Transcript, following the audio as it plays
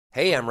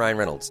Hey, I'm Ryan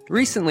Reynolds.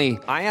 Recently,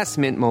 I asked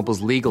Mint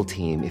Mobile's legal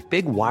team if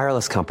big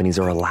wireless companies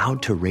are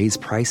allowed to raise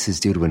prices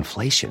due to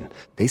inflation.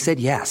 They said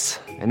yes.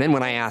 And then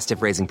when I asked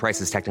if raising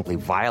prices technically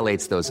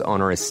violates those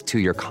onerous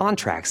two-year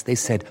contracts, they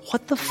said,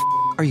 "What the f***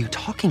 are you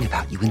talking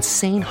about, you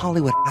insane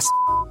Hollywood ass?"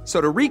 So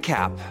to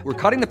recap, we're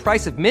cutting the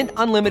price of Mint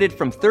Unlimited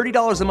from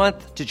 $30 a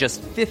month to just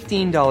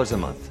 $15 a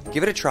month.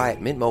 Give it a try at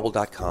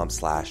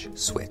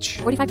mintmobile.com/switch.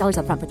 $45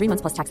 up front for 3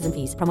 months plus taxes and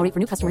fees. Promo rate for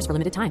new customers for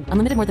limited time.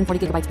 Unlimited more than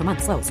 40 gigabytes per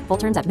month. Slows full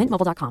terms at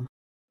mintmobile.com.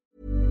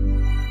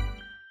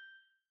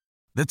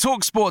 The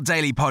TalkSport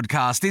Daily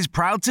podcast is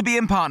proud to be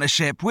in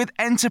partnership with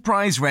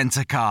Enterprise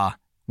Rent-A-Car.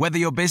 Whether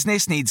your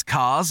business needs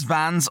cars,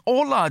 vans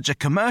or larger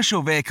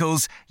commercial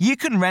vehicles, you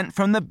can rent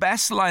from the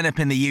best lineup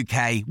in the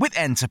UK with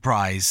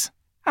Enterprise.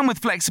 And with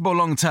flexible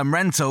long-term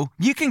rental,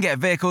 you can get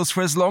vehicles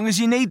for as long as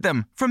you need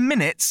them, from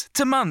minutes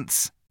to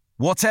months.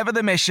 Whatever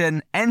the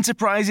mission,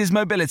 Enterprise's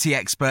mobility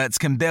experts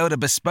can build a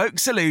bespoke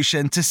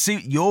solution to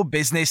suit your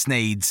business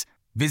needs.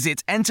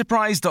 Visit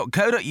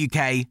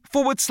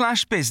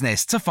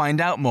enterprise.co.uk/business to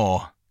find out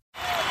more.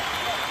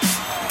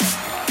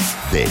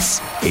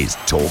 This is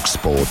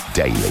TalkSport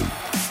Daily.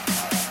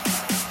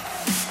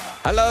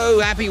 Hello,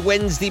 happy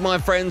Wednesday, my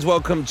friends.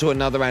 Welcome to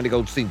another Andy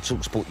Goldstein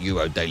TalkSport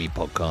Euro Daily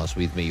podcast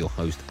with me, your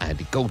host,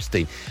 Andy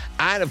Goldstein.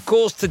 And, of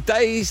course,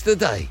 today's the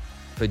day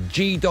for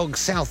G-Dog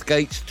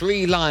Southgate's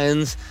Three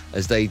Lions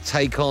as they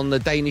take on the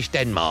Danish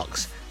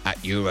Denmarks at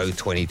Euro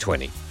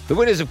 2020. The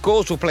winners, of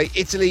course, will play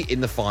Italy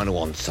in the final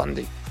on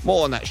Sunday.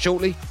 More on that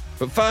shortly.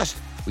 But first,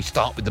 we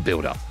start with the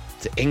build-up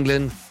to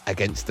England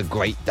against the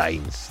Great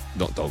Danes.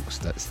 Not dogs,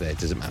 that's there,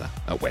 doesn't matter,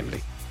 at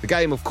Wembley. The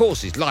game, of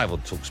course, is live on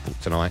TalkSport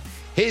tonight.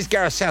 Here's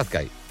Gareth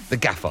Southgate, the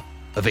gaffer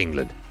of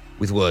England,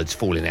 with words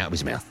falling out of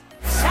his mouth.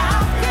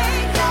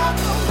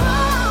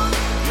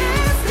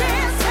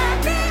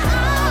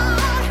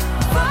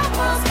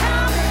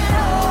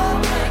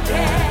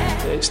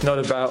 It's not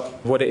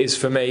about what it is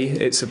for me,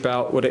 it's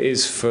about what it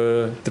is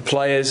for the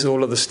players,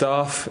 all of the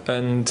staff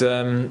and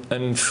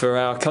for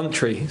our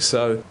country.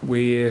 So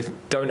we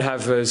don't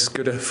have as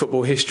good a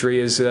football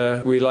history as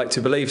we like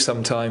to believe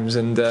sometimes,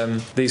 and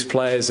these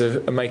players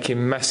are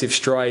making massive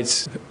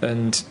strides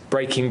and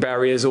breaking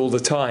barriers all the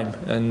time,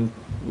 and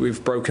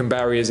we've broken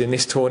barriers in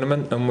this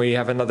tournament and we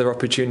have another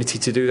opportunity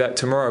to do that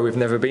tomorrow. We've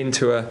never been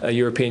to a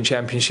European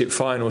Championship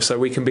final, so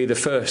we can be the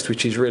first,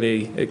 which is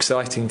really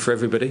exciting for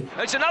everybody.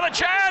 It's another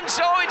chance,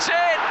 oh it's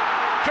in!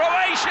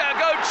 Croatia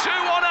go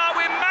 2-1 up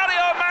with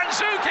Mario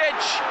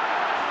Mandzukic.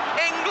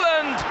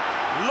 England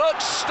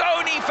looks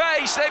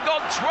stony-faced. They've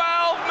got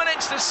 12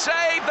 minutes to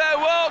save their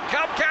World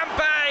Cup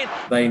campaign.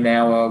 They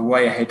now are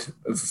way ahead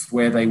of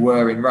where they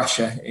were in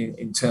Russia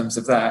in terms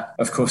of that.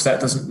 Of course, that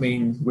doesn't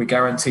mean we're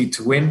guaranteed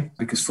to win,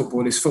 because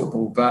football is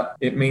football, but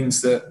it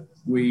means that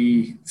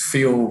we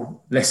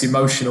feel less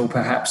emotional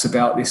perhaps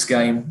about this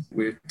game.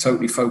 We're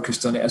totally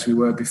focused on it as we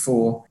were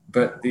before,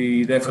 but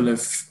the level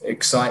of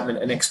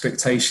excitement and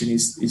expectation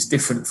is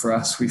different for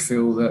us. We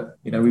feel that,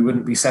 we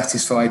wouldn't be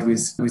satisfied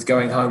with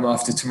going home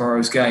after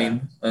tomorrow's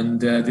game,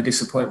 and the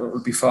disappointment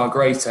would be far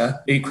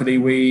greater. Equally,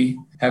 we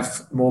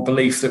have more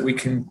belief that we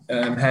can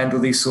handle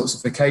these sorts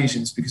of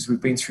occasions because we've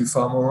been through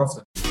far more of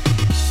them.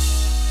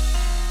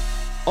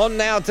 On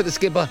now to the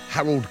skipper,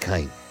 Harold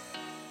Kane.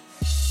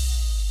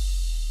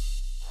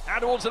 Now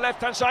towards the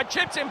left-hand side,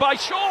 chipped in by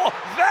Shaw.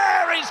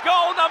 There is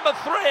goal number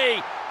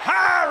 3.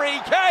 Harry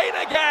Kane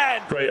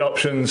again. Great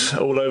options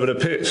all over the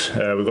pitch.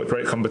 We've got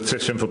great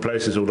competition for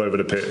places all over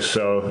the pitch,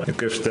 so it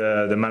gives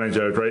the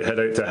manager a great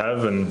headache to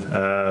have, and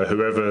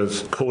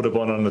whoever's called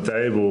upon on the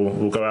day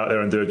will go out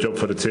there and do a job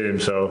for the team.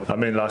 So,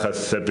 like I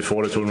said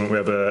before the tournament, we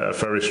have a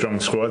very strong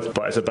squad,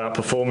 but it's about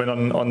performing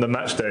on the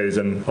match days,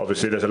 and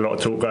obviously there's a lot of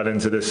talk going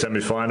into this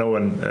semi-final,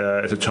 and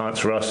it's a chance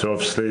for us to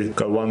obviously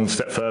go one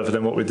step further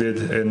than what we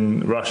did in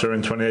Russia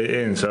in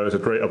 2018. So it's a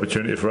great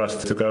opportunity for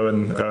us to go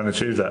and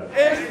achieve that.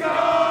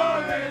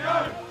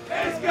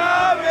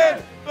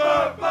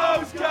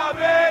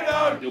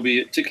 You'll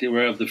be particularly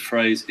aware of the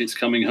phrase, it's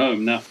coming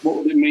home. Now, what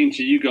would it mean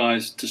to you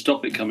guys to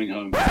stop it coming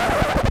home?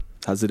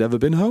 Has it ever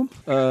been home?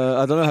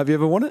 I don't know. Have you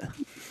ever won it?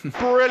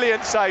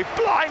 Brilliant save,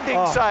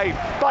 blinding save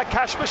by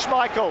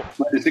Schmeichel.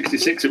 In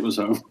 66 it was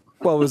home.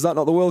 Well, was that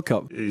not the World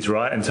Cup? He's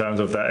right in terms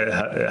of that it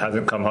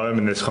hasn't come home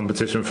in this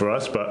competition for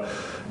us, but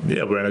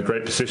yeah, we're in a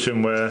great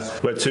position where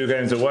we're 2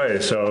 games away,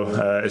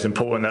 so it's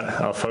important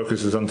that our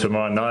focus is on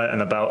tomorrow night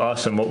and about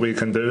us and what we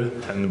can do,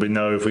 and we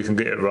know if we can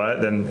get it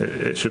right, then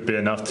it should be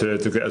enough to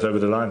get us over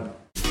the line.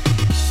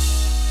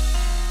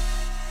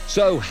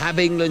 So, have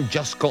England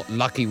just got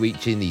lucky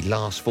reaching the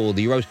last 4 of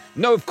the Euros?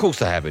 No, of course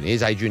they haven't.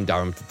 Here's Adrian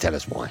Durham to tell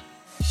us why.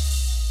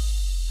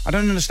 I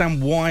don't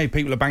understand why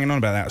people are banging on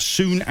about that. As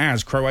soon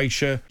as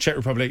Croatia, Czech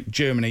Republic,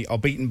 Germany are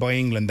beaten by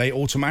England, they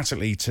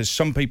automatically, to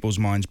some people's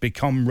minds,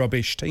 become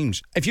rubbish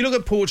teams. If you look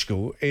at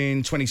Portugal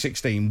in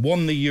 2016,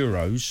 won the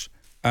Euros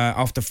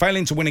after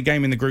failing to win a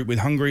game in the group with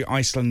Hungary,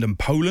 Iceland and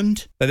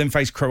Poland. They then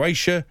faced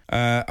Croatia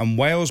and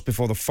Wales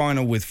before the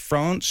final with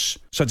France.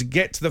 So to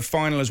get to the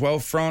final as well,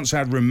 France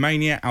had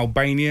Romania,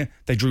 Albania.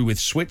 They drew with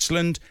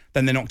Switzerland.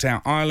 Then they knocked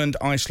out Ireland,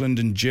 Iceland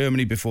and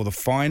Germany before the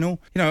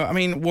final.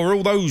 Were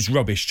all those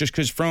rubbish just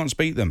because France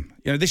beat them?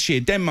 This year,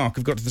 Denmark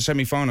have got to the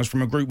semi-finals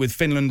from a group with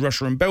Finland,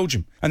 Russia and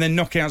Belgium. And then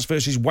knockouts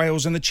versus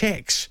Wales and the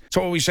Czechs. So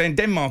what are we saying?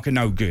 Denmark are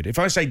no good. If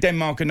I say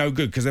Denmark are no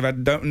good because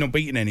they've not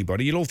beaten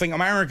anybody, you'll all think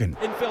I'm arrogant.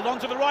 Infield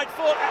onto the right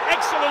foot.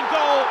 Excellent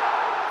goal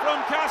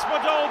from Kasper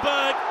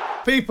Dolberg.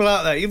 People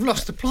out there, you've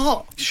lost the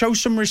plot. Show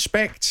some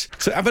respect.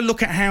 So have a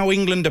look at how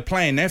England are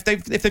playing. Now, if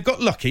they've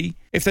got lucky,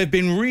 if they've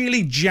been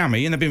really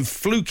jammy and they've been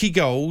fluky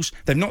goals,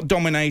 they've not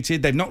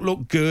dominated, they've not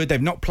looked good, they've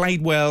not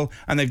played well,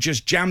 and they've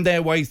just jammed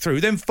their way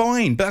through, then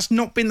fine. But that's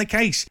not been the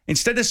case.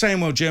 Instead of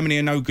saying, well, Germany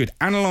are no good,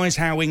 analyse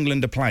how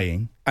England are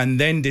playing and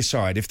then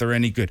decide if they're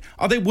any good.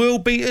 Are they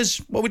world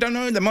beaters? Well, we don't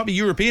know. They might be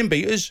European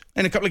beaters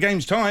in a couple of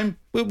games' time.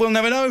 We'll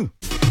never know.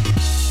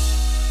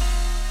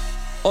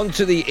 On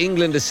to the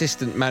England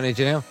assistant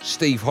manager now,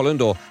 Steve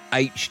Holland, or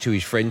H to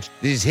his friends.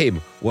 This is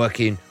him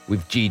working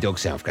with G-Dog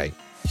Southgate.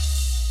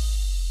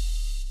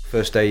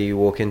 First day you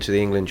walk into the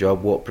England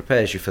job, what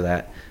prepares you for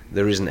that?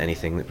 There isn't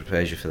anything that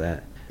prepares you for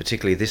that.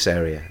 Particularly this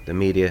area, the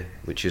media,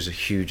 which is a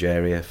huge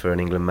area for an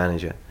England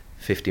manager.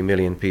 50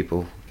 million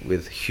people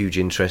with huge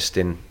interest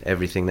in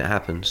everything that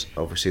happens.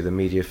 Obviously the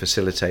media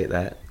facilitate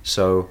that.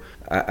 So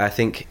I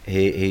think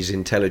he's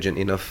intelligent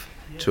enough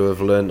to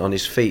have learned on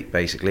his feet,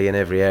 basically, in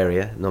every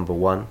area, number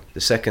one. The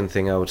second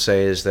thing I would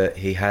say is that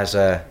he has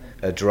a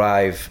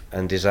drive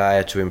and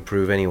desire to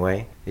improve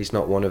anyway. He's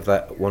not one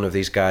of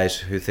these guys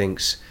who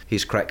thinks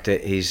he's cracked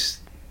it, he's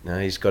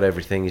got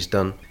everything, he's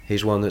done.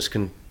 He's one that's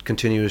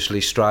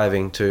continuously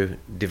striving to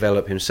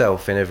develop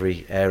himself in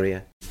every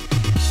area.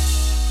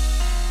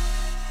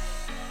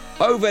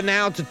 Over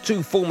now to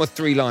two former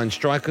three-line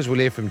strikers. We'll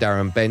hear from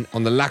Darren Bent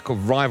on the lack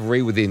of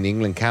rivalry within the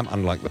England camp,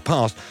 unlike the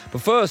past. But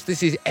first,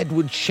 this is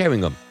Edward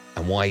Sheringham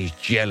and why he's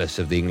jealous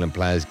of the England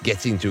players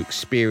getting to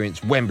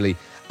experience Wembley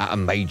at a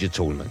major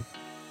tournament.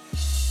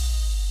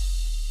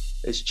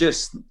 It's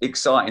just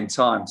exciting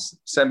times.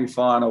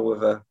 Semi-final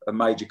of a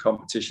major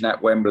competition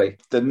at Wembley.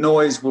 The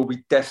noise will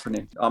be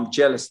deafening. I'm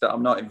jealous that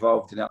I'm not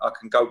involved in it. I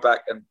can go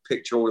back and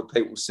picture all the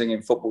people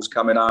singing "Football's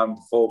Coming Home"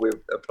 before we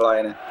are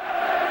playing it.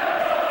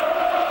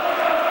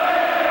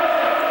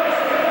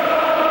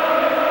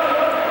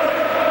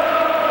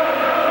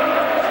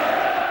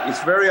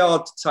 It's very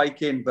hard to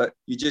take in, but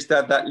you just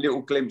have that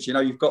little glimpse.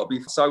 You've got to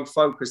be so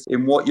focused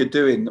in what you're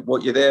doing,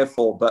 what you're there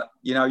for. But,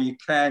 you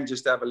can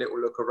just have a little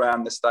look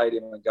around the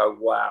stadium and go,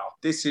 wow,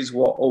 this is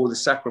what all the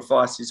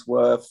sacrifices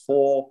were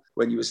for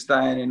when you were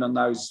staying in on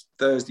those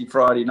Thursday,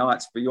 Friday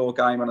nights for your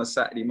game on a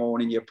Saturday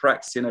morning. You're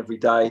practicing every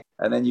day.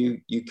 And then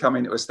you come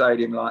into a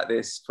stadium like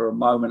this for a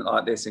moment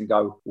like this and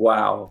go,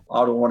 wow,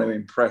 I don't want to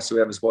impress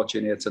whoever's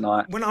watching here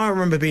tonight. When I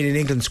remember being in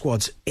England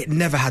squads, it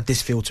never had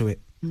this feel to it.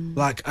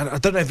 Like, I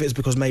don't know if it's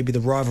because maybe the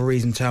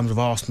rivalries in terms of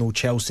Arsenal,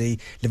 Chelsea,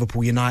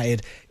 Liverpool, United,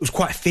 it was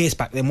quite fierce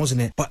back then,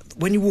 wasn't it? But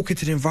when you walk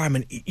into the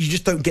environment, you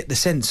just don't get the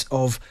sense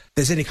of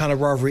there's any kind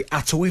of rivalry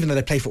at all, even though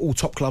they play for all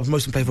top clubs.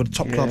 Most of them play for the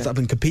top clubs that have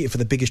been competing for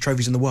the biggest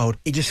trophies in the world.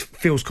 It just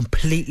feels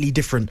completely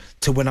different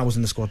to when I was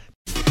in the squad.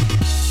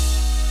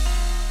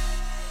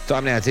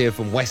 Time now to hear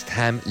from West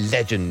Ham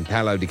legend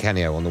Paolo Di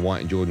Canio on the White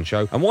and Jordan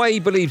show and why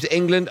he believes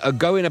England are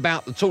going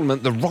about the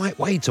tournament the right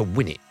way to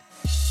win it.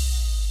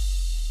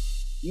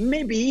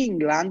 Maybe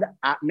England,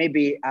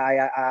 maybe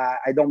I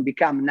don't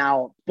become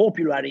now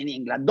popular in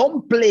England,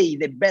 don't play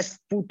the best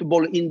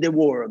football in the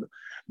world,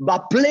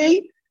 but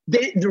play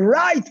the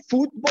right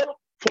football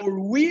for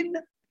win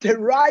the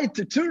right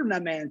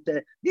tournament.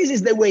 This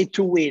is the way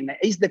to win.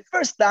 It's the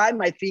first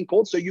time, I think,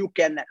 also you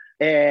can,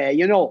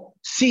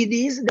 see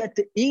this, that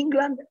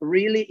England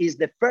really is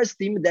the first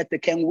team that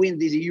can win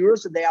these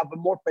Euros. They have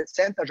more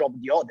percentage of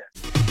the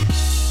others.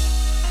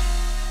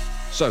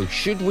 So,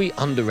 should we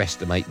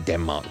underestimate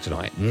Denmark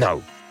tonight?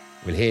 No.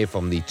 We'll hear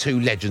from the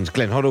two legends,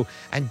 Glenn Hoddle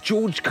and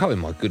George Cohen,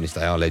 my goodness,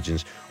 they are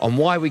legends, on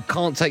why we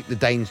can't take the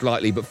Danes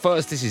lightly. But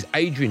first, this is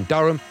Adrian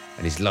Durham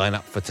and his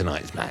lineup for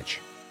tonight's match.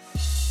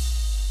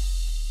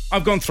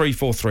 I've gone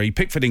 3-4-3,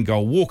 Pickford in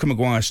goal, Walker,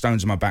 Maguire,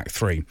 Stones in my back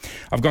three.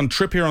 I've gone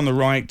Trippier on the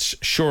right,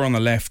 Shaw on the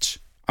left.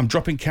 I'm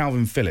dropping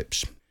Calvin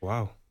Phillips.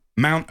 Wow.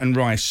 Mount and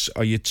Rice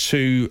are your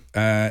two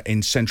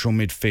in central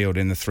midfield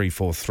in the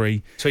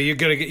 3-4-3. So you're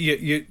going to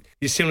get...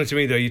 You're similar to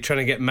me, though. You're trying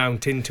to get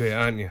Mount into it,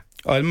 aren't you?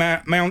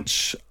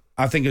 Mount,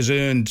 I think, has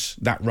earned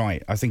that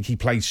right. I think he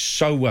plays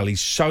so well.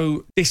 He's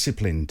so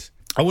disciplined.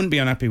 I wouldn't be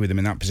unhappy with him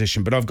in that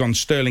position, but I've gone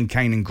Sterling,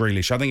 Kane and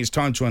Grealish. I think it's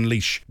time to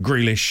unleash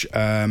Grealish.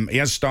 He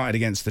has started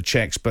against the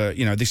Czechs, but,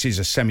 this is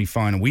a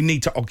semi-final. We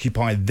need to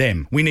occupy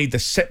them. We need the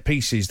set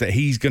pieces that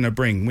he's going to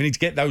bring. We need to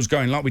get those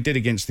going like we did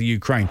against the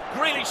Ukraine.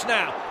 Grealish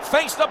now,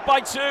 faced up by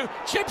two,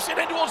 chips it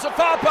in towards the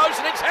far post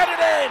and it's headed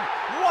in.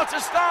 What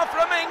a start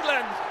from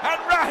England. And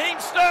Raheem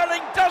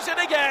Sterling does it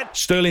again.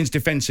 Sterling's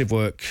defensive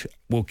work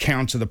will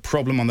counter the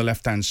problem on the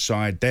left-hand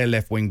side. Their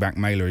left wing-back,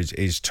 Mailer,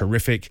 is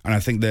terrific, and I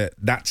think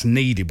that's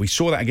needed. We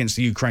saw that against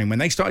the Ukraine. When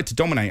they started to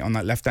dominate on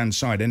that left-hand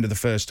side, end of the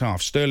first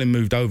half, Sterling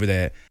moved over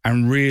there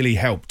and really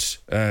helped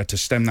to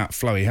stem that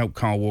flow. He helped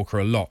Kyle Walker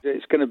a lot.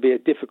 It's going to be a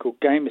difficult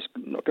game. It's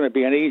not going to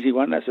be an easy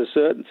one, that's a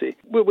certainty.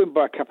 We'll win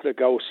by a couple of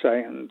goals,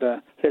 say, and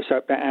let's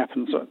hope that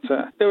happens.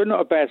 But, they were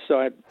not a bad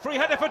side. Free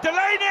header for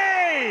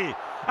Delaney!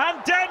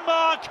 And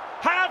Denmark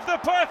have the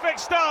perfect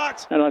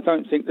start. And I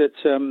don't think that,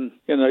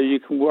 you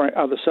can worry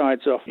other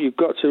sides off. You've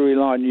got to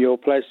rely on your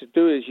players to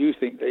do as you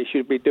think they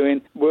should be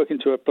doing, working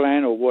to a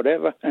plan or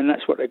whatever, and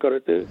that's what they've got to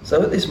do.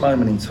 So at this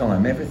moment in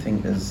time,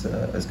 everything has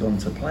gone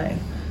to plan.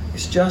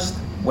 It's just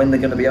when they're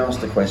going to be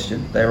asked a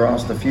question, they were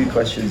asked a few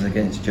questions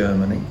against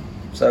Germany.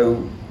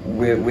 So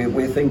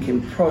we're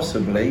thinking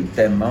possibly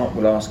Denmark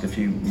will ask a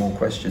few more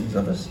questions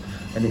of us,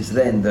 and it's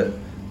then that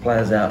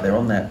players out there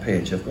on that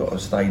pitch have got to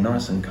stay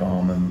nice and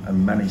calm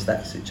and manage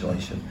that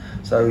situation.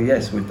 So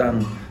yes, we've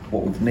done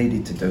what we've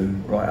needed to do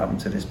right up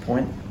until this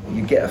point.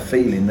 You get a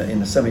feeling that in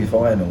the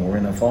semi-final or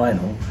in a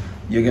final,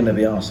 you're going to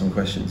be asked some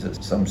questions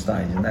at some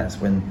stage, and that's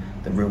when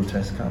the real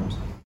test comes.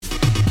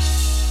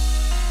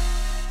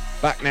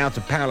 Back now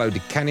to Paolo Di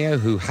Canio,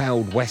 who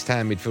hailed West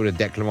Ham midfielder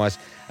Declan Rice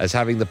as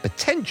having the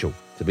potential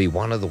to be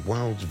one of the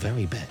world's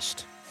very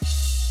best.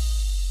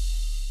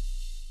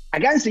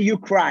 Against the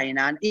Ukraine,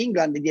 and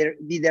England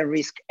didn't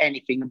risk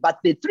anything. But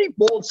the 3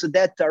 balls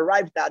that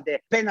arrived at the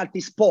penalty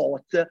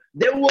spot,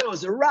 there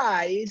was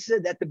Rice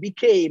that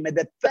became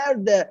the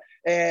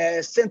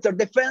third center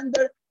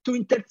defender to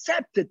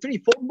intercept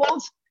 3-4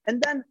 balls. And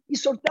then he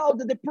sorted out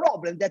the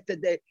problem that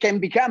can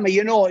become,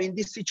 in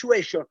this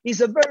situation.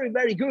 It's very,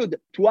 very good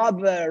to have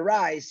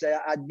Rice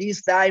at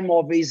this time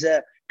of his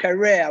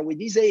career, with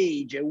his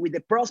age, with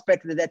the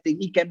prospect that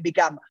he can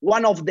become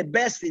one of the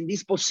best in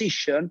this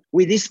position,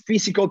 with his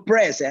physical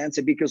presence,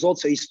 because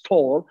also he's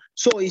tall.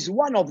 So he's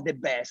one of the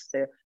best.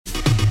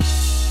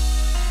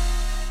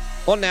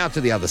 On now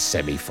to the other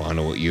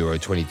semi-final at Euro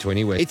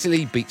 2020, where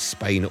Italy beat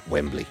Spain at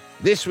Wembley.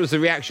 This was the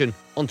reaction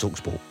on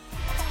TalkSport.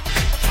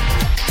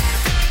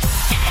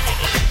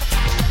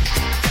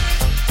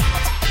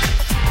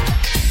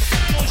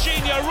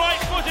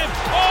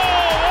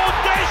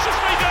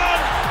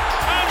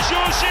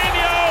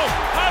 Jorginho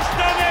has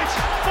done it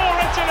for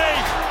Italy,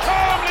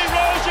 calmly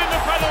rolls in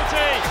the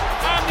penalty,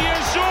 and the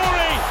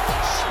Azzurri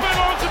spin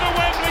onto the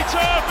Wembley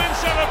turf in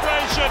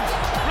celebration.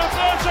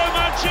 Roberto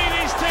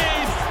Mancini's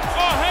team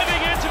are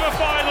heading into the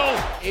final.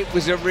 It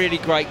was a really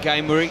great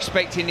game. We're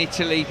expecting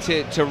Italy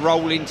to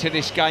roll into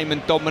this game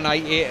and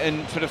dominate it,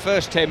 and for the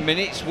first 10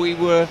 minutes we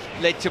were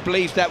led to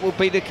believe that would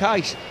be the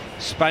case.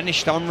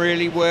 Spanish done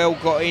really well,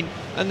 got in,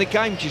 and the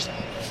game just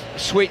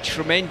switched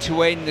from end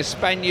to end. The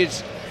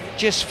Spaniards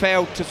just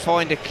failed to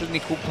find a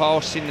clinical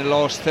pass in the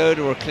last third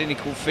or a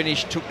clinical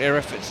finish, took their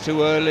efforts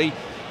too early.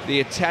 The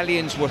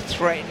Italians were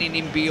threatening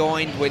in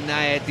behind when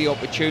they had the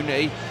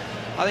opportunity.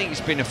 I think it's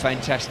been a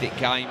fantastic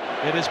game.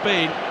 It has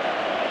been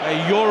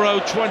a Euro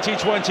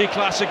 2020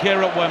 classic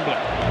here at Wembley.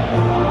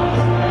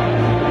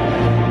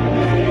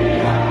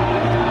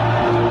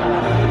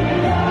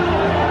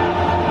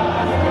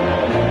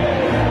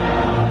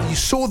 You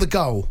saw the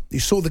goal. You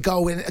saw the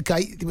goal.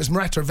 It was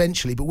Morata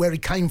eventually, but where he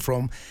came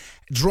from,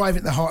 driving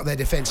at the heart of their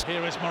defence.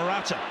 Here is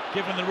Morata,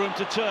 given the room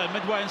to turn,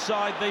 midway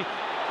inside the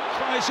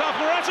Spanish half.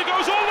 Morata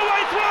goes all the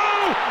way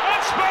through,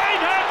 and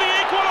Spain have the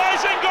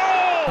equalising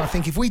goal! I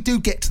think if we do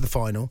get to the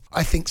final,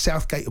 I think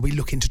Southgate will be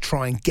looking to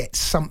try and get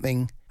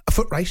something, a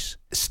foot race,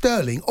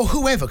 Sterling, or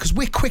whoever, because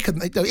we're quicker than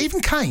they do. Even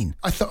Kane.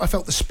 I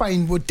felt that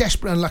Spain were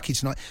desperately unlucky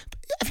tonight. But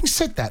having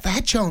said that, they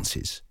had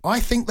chances. I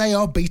think they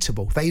are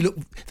beatable.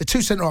 The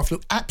 2 centre-halves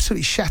look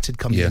absolutely shattered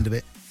come the end of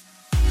it.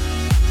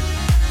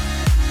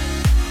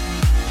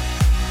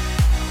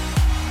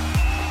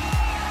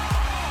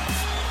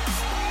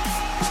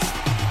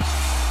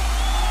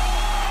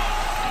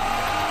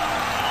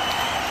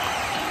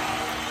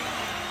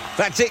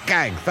 That's it,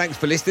 gang. Thanks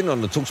for listening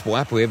on the TalkSport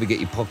app, wherever you get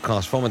your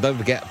podcast from. And don't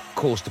forget, of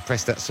course, to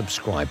press that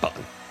subscribe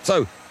button.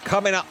 So,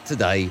 coming up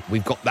today,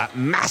 we've got that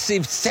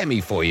massive semi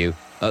for you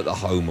at the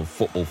home of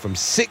football. From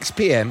 6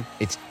 p.m,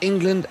 it's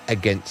England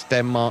against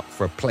Denmark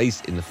for a place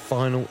in the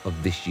final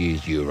of this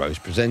year's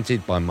Euros.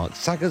 Presented by Mark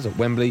Saggers at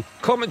Wembley.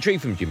 Commentary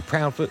from Jim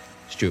Proudfoot,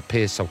 Stuart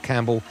Pearce, Sol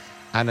Campbell,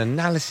 and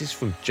analysis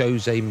from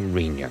Jose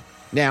Mourinho.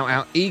 Now,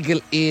 our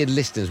eagle-eared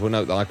listeners will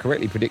note that I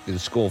correctly predicted the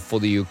score for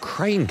the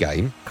Ukraine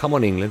game. Come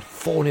on, England.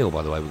 4-0,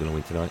 by the way, we're going to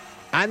win tonight.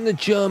 And the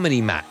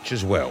Germany match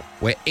as well,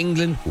 where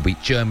England will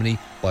beat Germany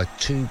by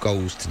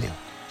 2-0.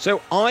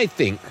 So I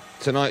think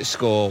tonight's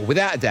score,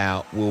 without a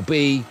doubt, will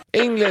be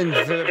England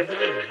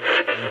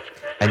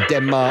and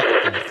Denmark.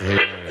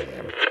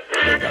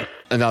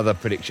 Another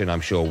prediction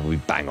I'm sure will be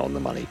bang on the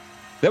money.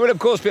 There will, of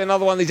course, be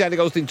another one of these Andy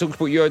Goldstein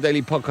TalkSport Euro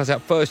Daily podcasts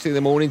out first thing in the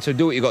morning, so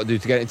do what you've got to do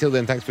to get it. Until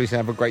then, thanks for listening.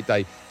 Have a great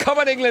day. Come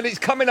on, England. It's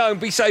coming home.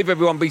 Be safe,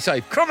 everyone. Be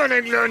safe. Come on,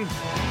 England.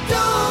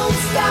 Don't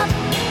stop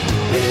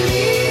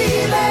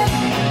believing.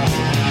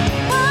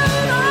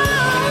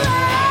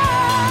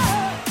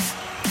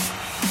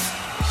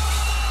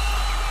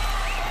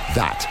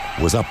 That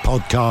was a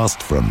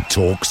podcast from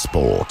Talk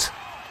Sport.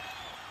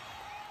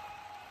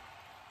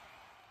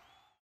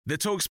 The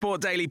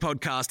TalkSport Daily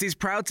podcast is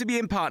proud to be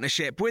in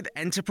partnership with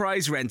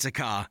Enterprise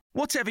Rent-A-Car.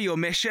 Whatever your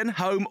mission,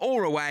 home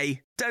or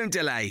away, don't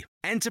delay.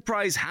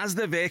 Enterprise has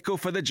the vehicle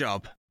for the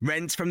job.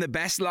 Rent from the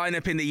best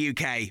lineup in the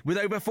UK. With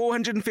over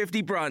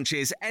 450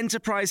 branches,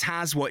 Enterprise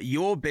has what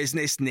your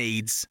business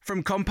needs.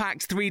 From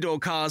compact three-door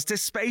cars to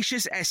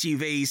spacious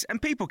SUVs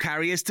and people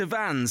carriers to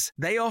vans,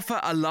 they offer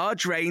a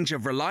large range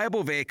of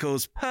reliable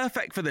vehicles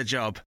perfect for the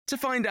job. To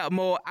find out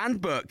more and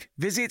book,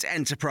 visit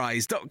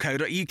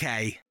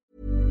enterprise.co.uk.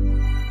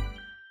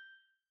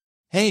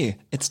 Hey,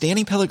 it's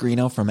Danny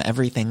Pellegrino from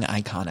Everything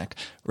Iconic.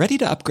 Ready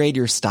to upgrade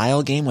your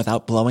style game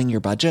without blowing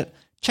your budget?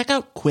 Check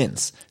out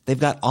Quince. They've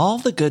got all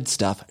the good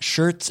stuff,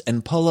 shirts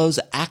and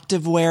polos,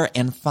 activewear,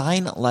 and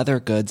fine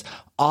leather goods,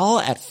 all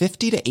at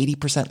 50 to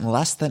 80%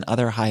 less than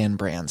other high-end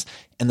brands.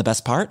 And the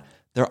best part?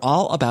 They're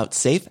all about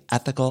safe,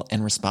 ethical,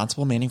 and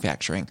responsible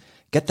manufacturing.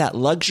 Get that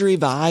luxury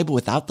vibe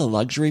without the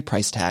luxury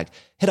price tag.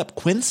 Hit up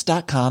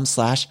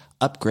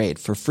quince.com/upgrade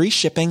for free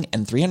shipping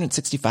and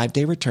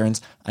 365-day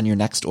returns on your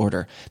next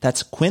order.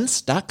 That's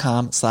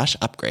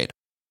quince.com/upgrade.